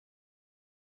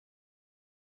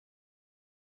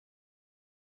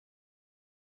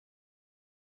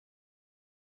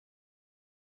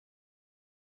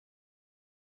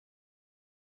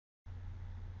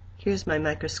Here's my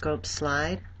microscope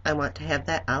slide. I want to have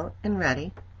that out and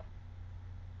ready.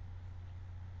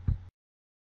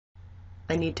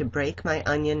 I need to break my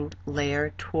onion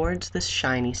layer towards the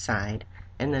shiny side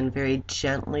and then very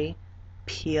gently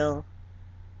peel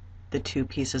the two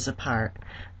pieces apart.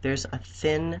 There's a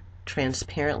thin,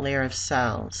 transparent layer of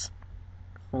cells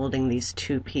holding these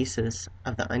two pieces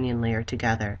of the onion layer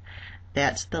together.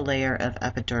 That's the layer of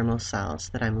epidermal cells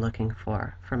that I'm looking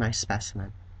for my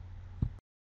specimen.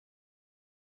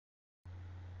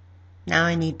 Now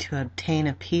I need to obtain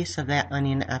a piece of that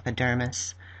onion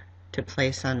epidermis to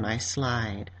place on my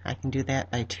slide. I can do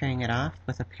that by tearing it off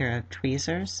with a pair of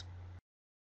tweezers.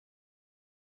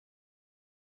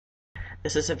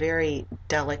 This is a very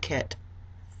delicate,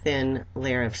 thin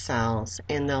layer of cells,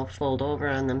 and they'll fold over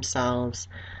on themselves.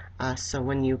 So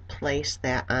when you place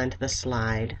that onto the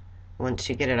slide, once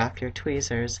you get it off your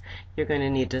tweezers, you're going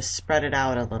to need to spread it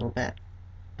out a little bit.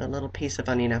 The little piece of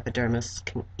onion epidermis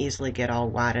can easily get all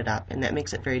wadded up, and that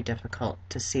makes it very difficult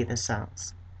to see the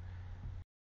cells.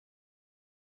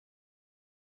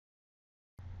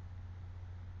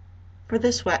 For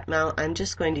this wet mount, I'm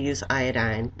just going to use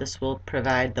iodine. This will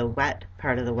provide the wet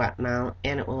part of the wet mount,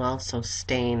 and it will also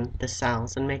stain the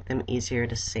cells and make them easier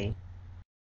to see.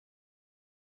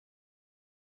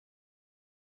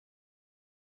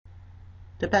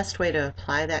 The best way to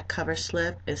apply that cover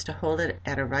slip is to hold it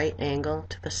at a right angle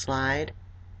to the slide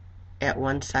at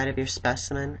one side of your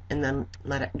specimen and then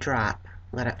let it drop,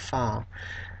 let it fall.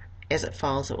 As it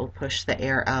falls, it will push the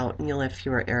air out and you'll have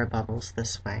fewer air bubbles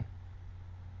this way.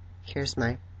 Here's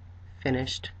my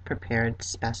finished, prepared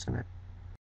specimen.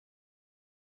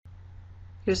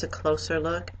 Here's a closer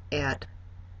look at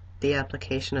the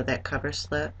application of that cover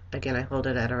slip. Again, I hold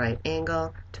it at a right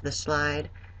angle to the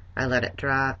slide. I let it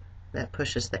drop. That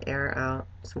pushes the air out.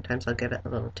 Sometimes I'll give it a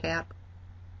little tap.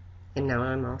 And now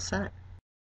I'm all set.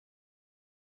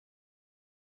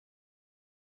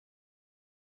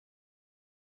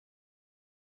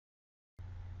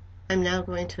 I'm now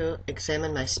going to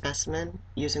examine my specimen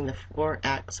using the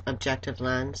 4x objective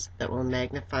lens that will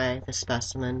magnify the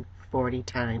specimen 40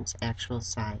 times actual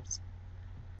size.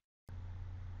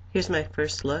 Here's my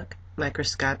first look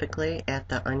microscopically at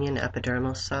the onion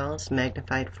epidermal cells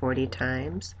magnified 40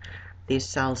 times. These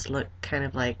cells look kind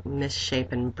of like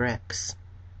misshapen bricks,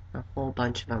 a whole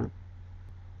bunch of them.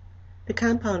 The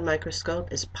compound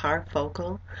microscope is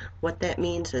parfocal. What that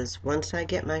means is once I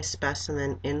get my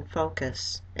specimen in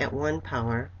focus at one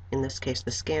power, in this case the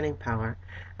scanning power,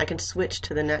 I can switch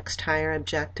to the next higher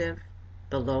objective,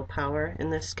 the low power in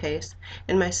this case,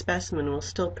 and my specimen will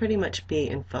still pretty much be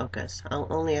in focus. I'll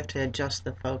only have to adjust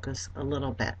the focus a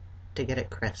little bit to get it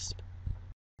crisp.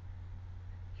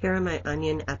 Here are my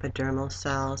onion epidermal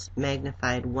cells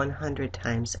magnified 100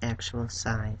 times actual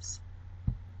size.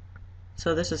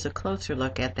 So this is a closer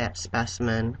look at that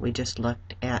specimen we just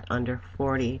looked at under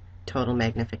 40 total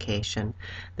magnification,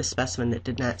 the specimen that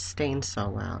did not stain so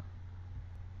well.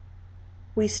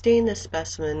 We stain the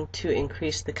specimen to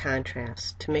increase the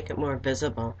contrast, to make it more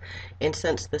visible, and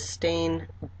since the stain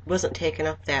wasn't taken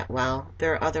up that well,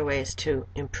 there are other ways to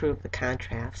improve the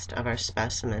contrast of our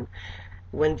specimen.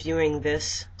 When viewing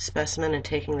this specimen and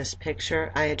taking this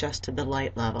picture, I adjusted the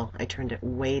light level. I turned it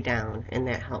way down, and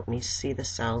that helped me see the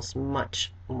cells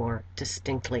much more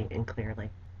distinctly and clearly.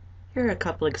 Here are a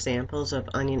couple examples of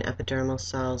onion epidermal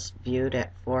cells viewed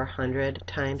at 400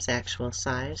 times actual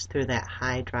size through that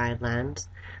high dry lens.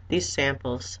 These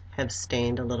samples have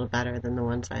stained a little better than the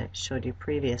ones I showed you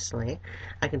previously.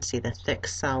 I can see the thick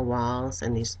cell walls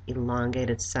and these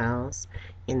elongated cells.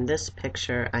 In this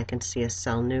picture, I can see a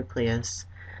cell nucleus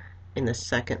in the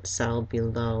second cell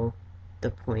below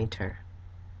the pointer.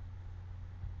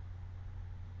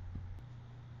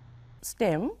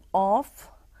 Stem of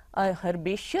a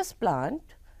herbaceous plant,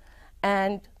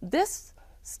 and this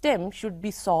stem should be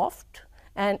soft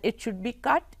and it should be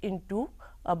cut into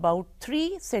about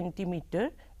 3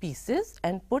 centimeter pieces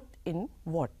and put in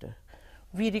water.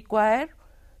 We require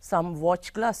some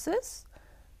watch glasses,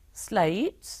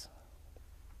 slides,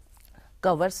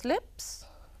 cover slips,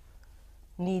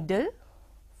 needle,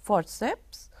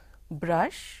 forceps,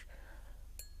 brush,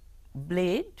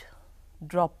 blade,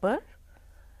 dropper,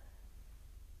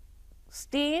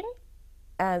 stain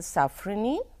as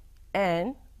safranin,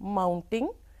 and mounting.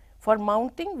 For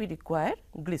mounting we require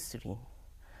glycerine.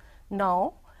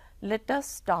 Now let us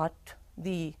start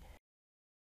the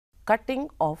cutting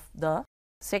of the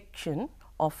section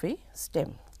of a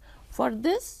stem. For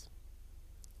this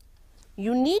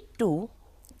you need to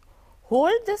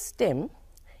hold the stem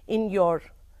in your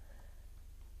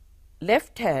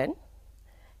left hand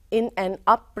in an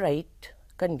upright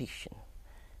condition.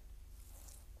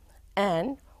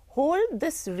 and hold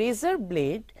this razor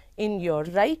blade in your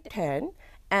right hand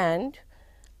and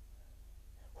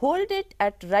hold it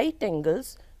at right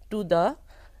angles to the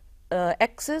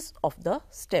axis of the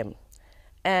stem,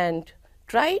 and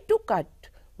try to cut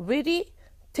very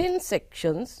thin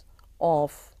sections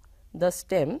of the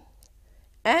stem,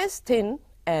 as thin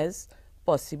as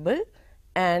possible,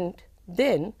 and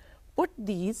then put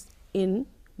these in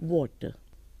water.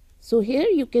 So, here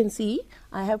you can see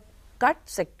I have cut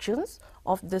sections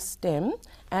of the stem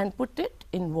and put it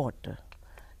in water.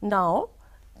 Now,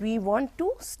 we want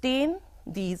to stain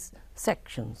these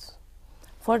sections.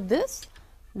 For this,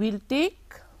 we will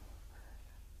take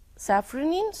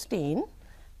safranin stain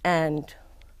and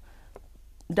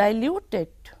dilute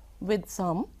it with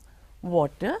some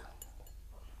water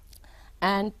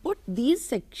and put these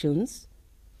sections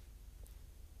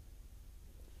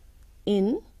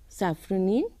in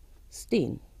safranin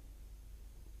stain.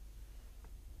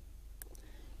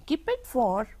 Keep it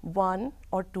for 1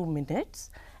 or 2 minutes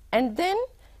and then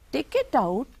take it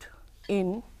out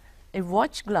in a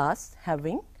watch glass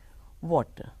having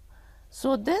water.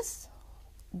 So,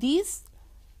 these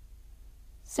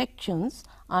sections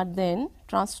are then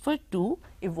transferred to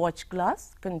a watch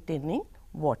glass containing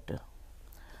water.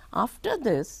 After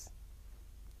this,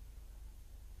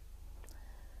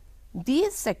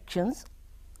 these sections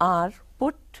are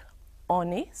put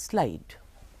on a slide.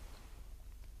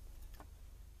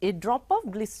 A drop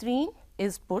of glycerine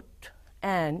is put,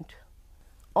 and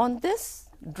on this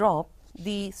drop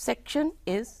the section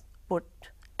is put,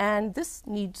 and this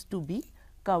needs to be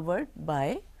covered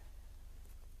by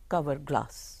cover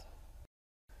glass.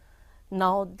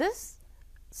 Now, this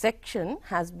section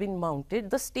has been mounted,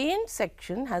 the stained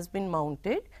section has been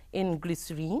mounted in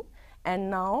glycerine, and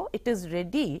now it is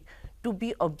ready to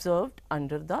be observed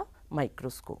under the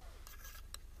microscope.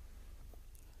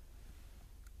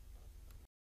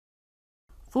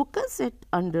 Focus it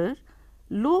under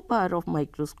low power of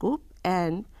microscope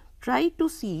and try to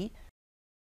see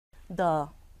the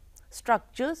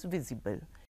structures visible.